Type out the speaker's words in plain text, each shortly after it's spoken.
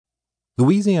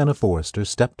Louisiana Forrester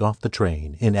stepped off the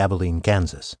train in Abilene,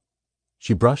 Kansas.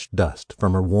 She brushed dust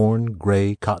from her worn,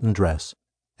 gray cotton dress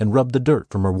and rubbed the dirt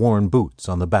from her worn boots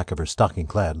on the back of her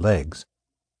stocking-clad legs.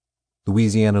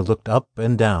 Louisiana looked up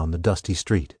and down the dusty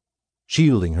street,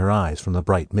 shielding her eyes from the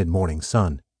bright mid-morning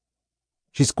sun.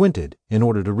 She squinted in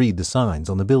order to read the signs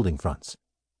on the building fronts.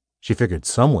 She figured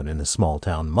someone in this small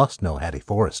town must know Hattie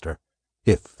Forrester,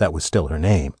 if that was still her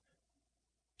name.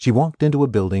 She walked into a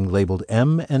building labeled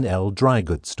M&L Dry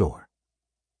Goods Store.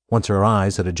 Once her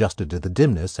eyes had adjusted to the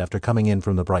dimness after coming in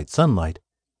from the bright sunlight,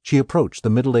 she approached the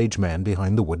middle-aged man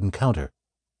behind the wooden counter.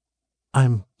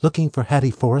 "I'm looking for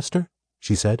Hattie Forrester,"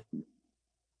 she said.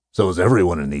 "So's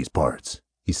everyone in these parts,"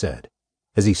 he said,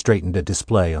 as he straightened a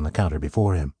display on the counter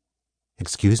before him.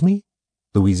 "Excuse me?"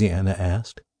 Louisiana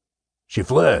asked. "She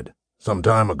fled, some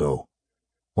time ago,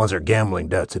 once her gambling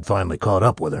debts had finally caught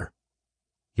up with her."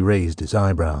 He raised his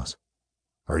eyebrows.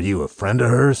 "Are you a friend of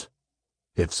hers?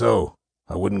 If so,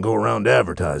 I wouldn't go around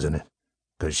advertising it,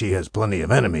 'cause she has plenty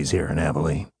of enemies here in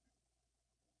Abilene."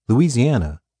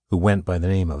 Louisiana, who went by the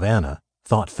name of Anna,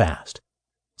 thought fast,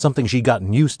 something she'd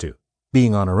gotten used to,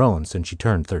 being on her own since she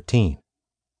turned 13.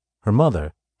 Her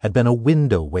mother had been a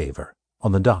window waver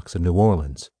on the docks of New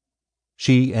Orleans.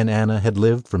 She and Anna had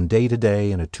lived from day to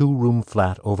day in a 2-room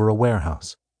flat over a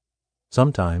warehouse.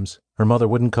 Sometimes her mother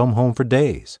wouldn't come home for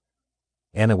days.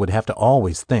 Anna would have to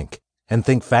always think, and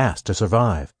think fast to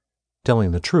survive.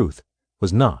 Telling the truth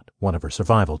was not one of her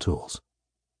survival tools.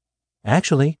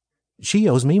 "Actually, she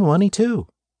owes me money too,"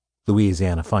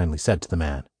 Louisiana finally said to the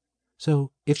man.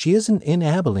 "So if she isn't in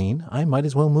Abilene, I might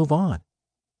as well move on."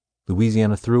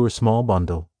 Louisiana threw her small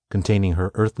bundle containing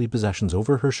her earthly possessions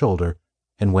over her shoulder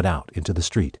and went out into the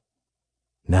street.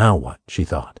 Now what, she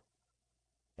thought.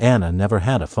 Anna never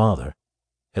had a father,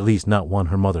 at least not one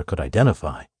her mother could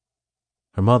identify.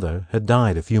 Her mother had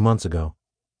died a few months ago,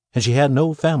 and she had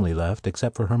no family left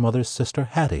except for her mother's sister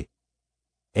Hattie.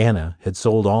 Anna had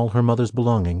sold all her mother's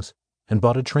belongings and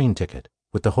bought a train ticket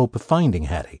with the hope of finding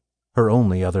Hattie, her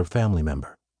only other family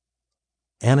member.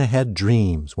 Anna had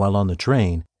dreams while on the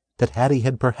train that Hattie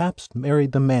had perhaps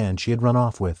married the man she had run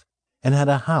off with, and had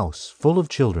a house full of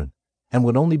children, and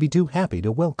would only be too happy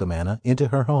to welcome Anna into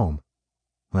her home.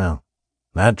 Well,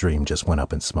 that dream just went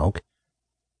up in smoke.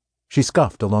 She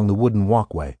scuffed along the wooden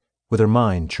walkway, with her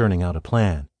mind churning out a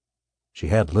plan. She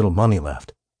had little money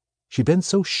left. She'd been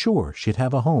so sure she'd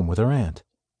have a home with her aunt.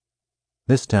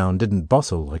 This town didn't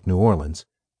bustle like New Orleans.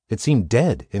 It seemed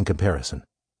dead in comparison.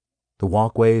 The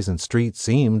walkways and streets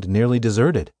seemed nearly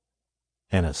deserted.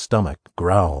 Anna's stomach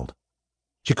growled.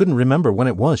 She couldn't remember when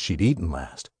it was she'd eaten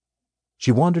last.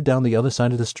 She wandered down the other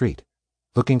side of the street,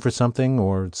 looking for something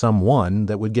or someone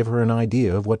that would give her an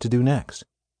idea of what to do next.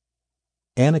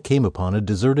 Anna came upon a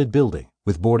deserted building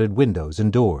with boarded windows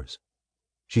and doors.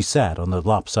 She sat on the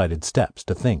lopsided steps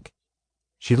to think.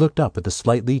 She looked up at the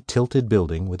slightly tilted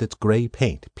building with its gray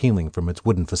paint peeling from its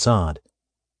wooden facade,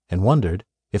 and wondered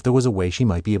if there was a way she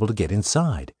might be able to get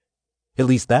inside. At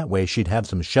least that way she'd have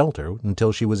some shelter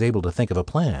until she was able to think of a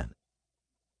plan.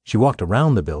 She walked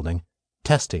around the building,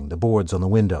 testing the boards on the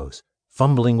windows,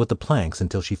 fumbling with the planks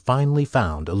until she finally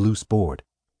found a loose board.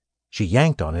 She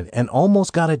yanked on it and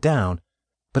almost got it down,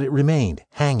 but it remained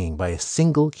hanging by a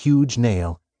single huge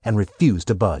nail and refused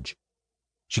to budge.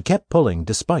 She kept pulling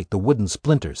despite the wooden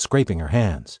splinters scraping her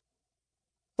hands.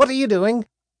 "What are you doing?"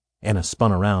 Anna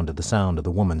spun around at the sound of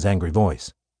the woman's angry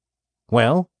voice.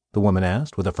 "Well?" the woman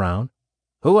asked with a frown.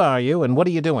 "Who are you and what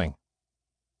are you doing?"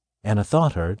 Anna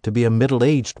thought her to be a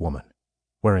middle-aged woman,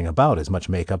 wearing about as much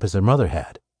makeup as her mother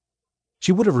had.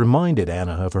 She would have reminded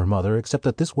Anna of her mother, except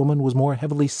that this woman was more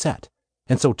heavily set,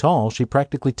 and so tall she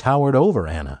practically towered over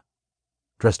Anna.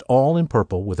 Dressed all in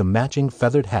purple with a matching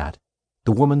feathered hat,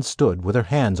 the woman stood with her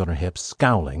hands on her hips,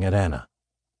 scowling at Anna.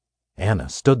 Anna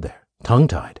stood there,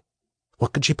 tongue-tied.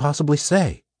 What could she possibly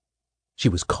say? She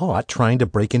was caught trying to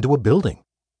break into a building.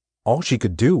 All she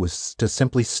could do was to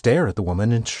simply stare at the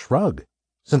woman and shrug,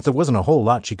 since there wasn't a whole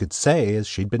lot she could say as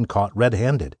she'd been caught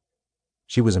red-handed.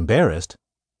 She was embarrassed,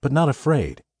 but not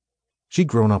afraid. She'd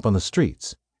grown up on the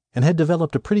streets and had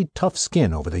developed a pretty tough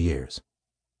skin over the years.